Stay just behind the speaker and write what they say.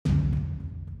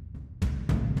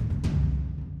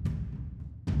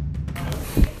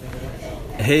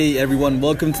Hey everyone,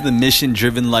 welcome to the Mission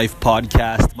Driven Life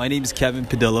podcast. My name is Kevin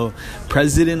Padillo,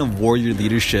 president of Warrior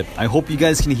Leadership. I hope you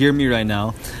guys can hear me right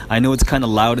now. I know it's kind of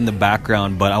loud in the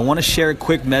background, but I want to share a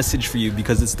quick message for you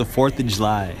because it's the 4th of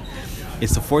July.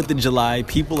 It's the 4th of July.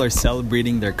 People are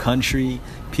celebrating their country.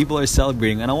 People are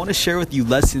celebrating. And I want to share with you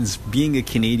lessons being a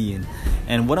Canadian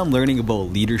and what I'm learning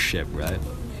about leadership, right?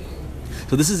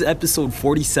 So this is episode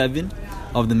 47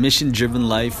 of the Mission Driven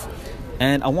Life.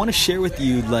 And I want to share with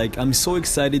you, I'm so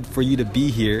excited for you to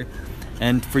be here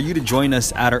and for you to join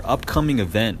us at our upcoming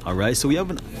event, all right? So we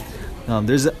have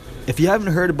if you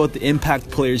haven't heard about the Impact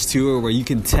Players Tour, where you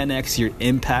can 10x your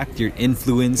impact, your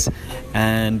influence,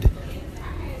 and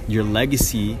your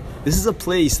legacy, this is a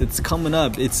place that's coming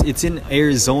up. It's in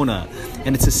Arizona,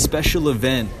 and it's a special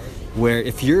event where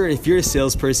if you're a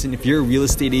salesperson, if you're a real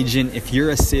estate agent, if you're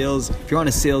on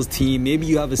a sales team, maybe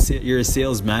you're a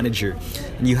sales manager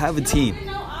and you have a team,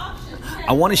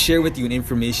 I want to share with you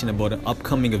information about an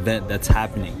upcoming event that's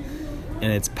happening,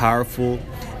 and it's powerful.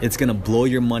 It's going to blow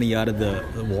your money out of the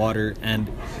water, and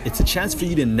it's a chance for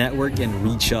you to network and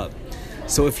reach up.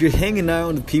 So if you're hanging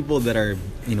out with people that are,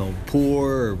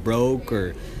 poor or broke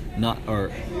or not,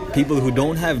 or people who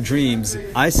don't have dreams,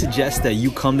 I suggest that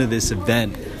you come to this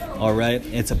event. All right,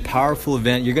 it's a powerful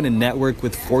event. You're going to network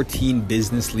with 14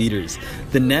 business leaders.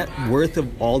 The net worth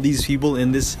of all these people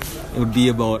in this would be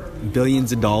about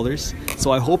billions of dollars.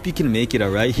 So I hope you can make it, all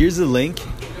right? Here's the link.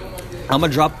 I'm going to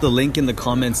drop the link in the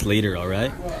comments later, all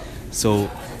right?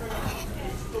 So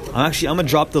I'm going to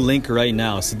drop the link right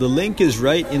now. So the link is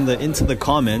right into the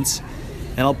comments,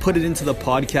 and I'll put it into the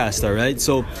podcast, all right?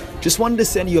 So just wanted to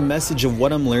send you a message of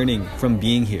what I'm learning from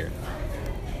being here.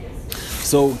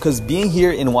 So, because being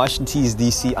here in Washington,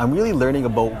 D.C., I'm really learning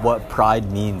about what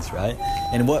pride means, right?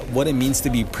 And what it means to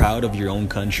be proud of your own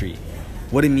country.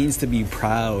 What it means to be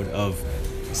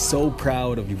so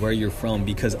proud of where you're from.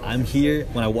 Because I'm here,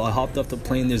 when I hopped off the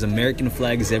plane, there's American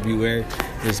flags everywhere.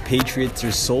 There's patriots,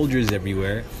 there's soldiers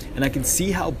everywhere. And I can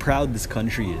see how proud this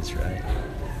country is, right?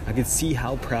 I can see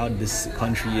how proud this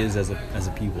country is as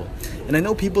a people. And I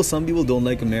know some people don't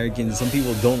like Americans, some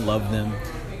people don't love them.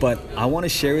 But I want to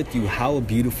share with you how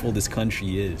beautiful this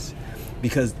country is,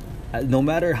 because no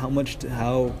matter how much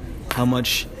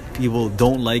people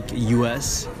don't like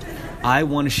U.S., I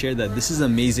want to share that this is an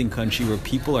amazing country where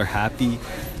people are happy,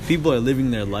 people are living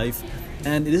their life,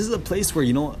 and this is a place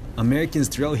where Americans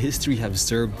throughout history have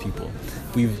served people.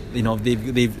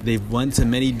 They've went to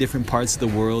many different parts of the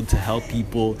world to help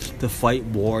people, to fight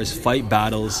wars, fight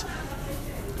battles,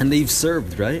 and they've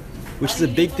served, right? Which is a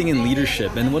big thing in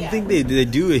leadership. And one thing they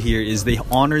do here is they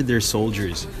honor their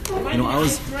soldiers. I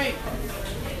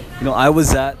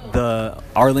was at the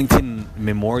Arlington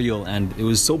Memorial, and it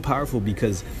was so powerful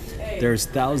because there's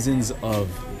thousands of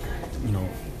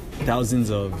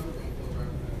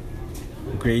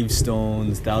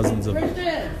gravestones, thousands of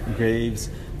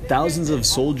graves, thousands of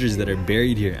soldiers that are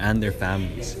buried here and their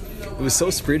families. It was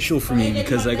so spiritual for me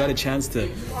because I got a chance to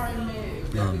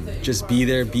just be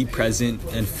there, be present,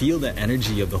 and feel the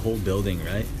energy of the whole building,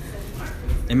 right?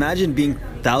 Imagine having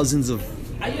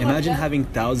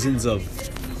thousands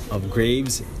of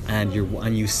graves, and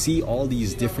you see all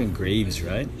these different graves,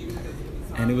 right?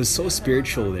 And it was so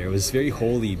spiritual there. It was very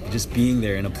holy, just being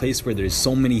there in a place where there's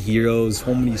so many heroes,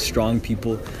 so many strong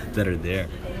people that are there.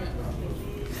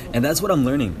 And that's what I'm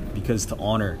learning, because to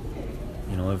honor,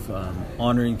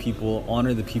 honoring people,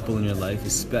 honor the people in your life,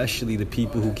 especially the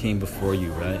people who came before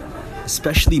you, right?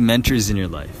 Especially mentors in your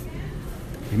life.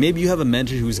 Maybe you have a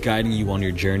mentor who's guiding you on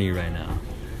your journey right now,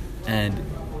 and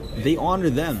they honor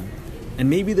them. And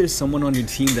maybe there's someone on your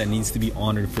team that needs to be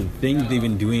honored for the things they've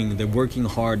been doing. They're working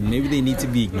hard, and maybe they need to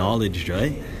be acknowledged,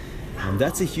 right?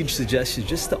 That's a huge suggestion,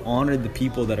 just to honor the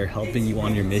people that are helping you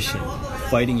on your mission,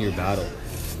 fighting your battle.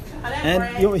 And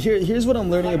here's what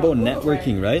I'm learning about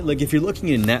networking, right? Like, if you're looking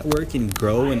to network and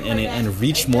grow and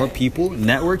reach more people,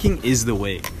 networking is the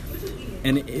way.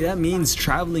 And that means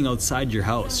traveling outside your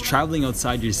house, traveling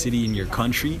outside your city and your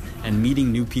country, and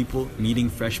meeting new people, meeting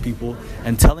fresh people,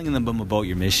 and telling them about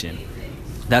your mission.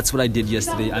 That's what I did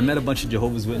yesterday. I met a bunch of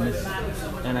Jehovah's Witnesses,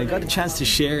 and I got a chance to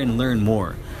share and learn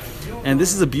more. And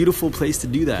this is a beautiful place to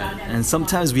do that. And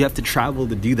sometimes we have to travel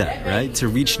to do that, right? To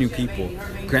reach new people.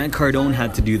 Grant Cardone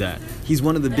had to do that. He's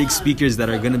one of the big speakers that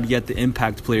are going to be at the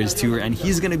Impact Players Tour. And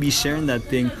he's going to be sharing that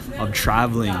thing of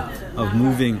traveling, of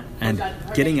moving, and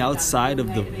getting outside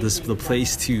of the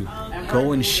place to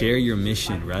go and share your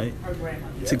mission, right?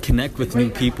 To connect with new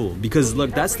people. Because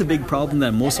look, that's the big problem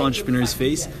that most entrepreneurs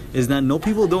face, is that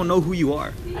people don't know who you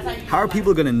are. How are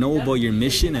people going to know about your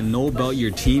mission and know about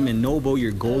your team and know about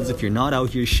your goals if you're not out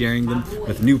here sharing them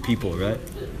with new people, right?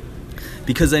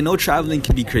 because I know traveling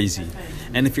can be crazy.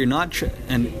 And if you're not,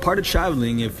 and part of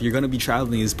traveling, if you're going to be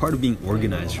traveling, is part of being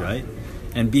organized, right?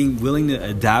 And being willing to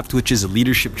adapt, which is a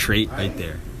leadership trait right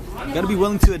there. You got to be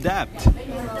willing to adapt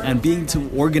and being to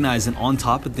organize and on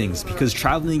top of things, because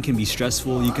traveling can be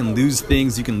stressful. You can lose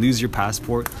things, you can lose your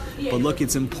passport. But look,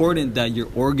 it's important that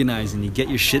you're organized and you get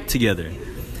your shit together.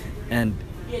 And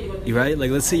right,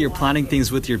 like let's say you're planning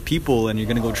things with your people and you're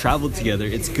gonna go travel together.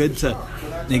 It's good to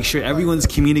make sure everyone's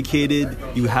communicated,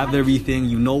 you have everything,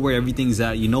 you know where everything's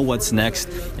at, you know what's next,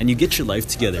 and you get your life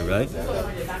together, right?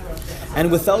 And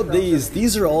without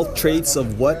these are all traits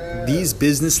of what these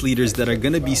business leaders that are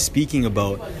going to be speaking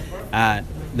about at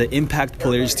the Impact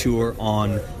Players Tour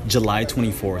on July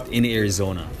 24th in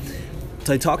Arizona.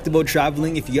 So I talked about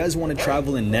traveling. If you guys want to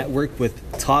travel and network with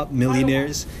top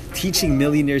millionaires, teaching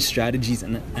millionaire strategies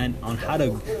and on how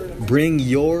to bring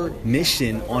your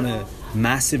mission on a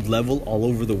massive level all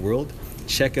over the world,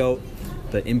 check out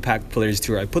the Impact Players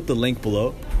Tour. I put the link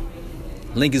below.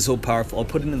 Link is so powerful. I'll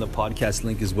put it in the podcast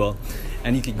link as well,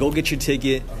 and you can go get your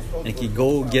ticket and you can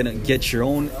go get your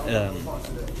own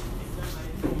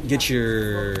get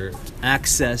your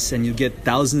access, and you get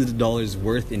thousands of dollars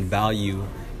worth in value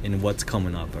in what's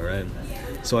coming up. All right,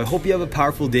 so I hope you have a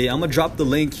powerful day. I'm gonna drop the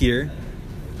link here.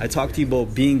 I talked to you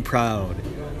about being proud,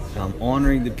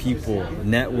 honoring the people,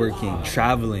 networking,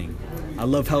 traveling. I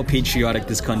love how patriotic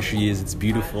this country is. It's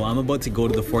beautiful. I'm about to go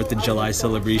to the 4th of July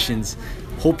celebrations.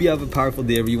 Hope you have a powerful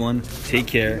day, everyone. Take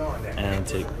care and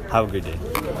have a great day.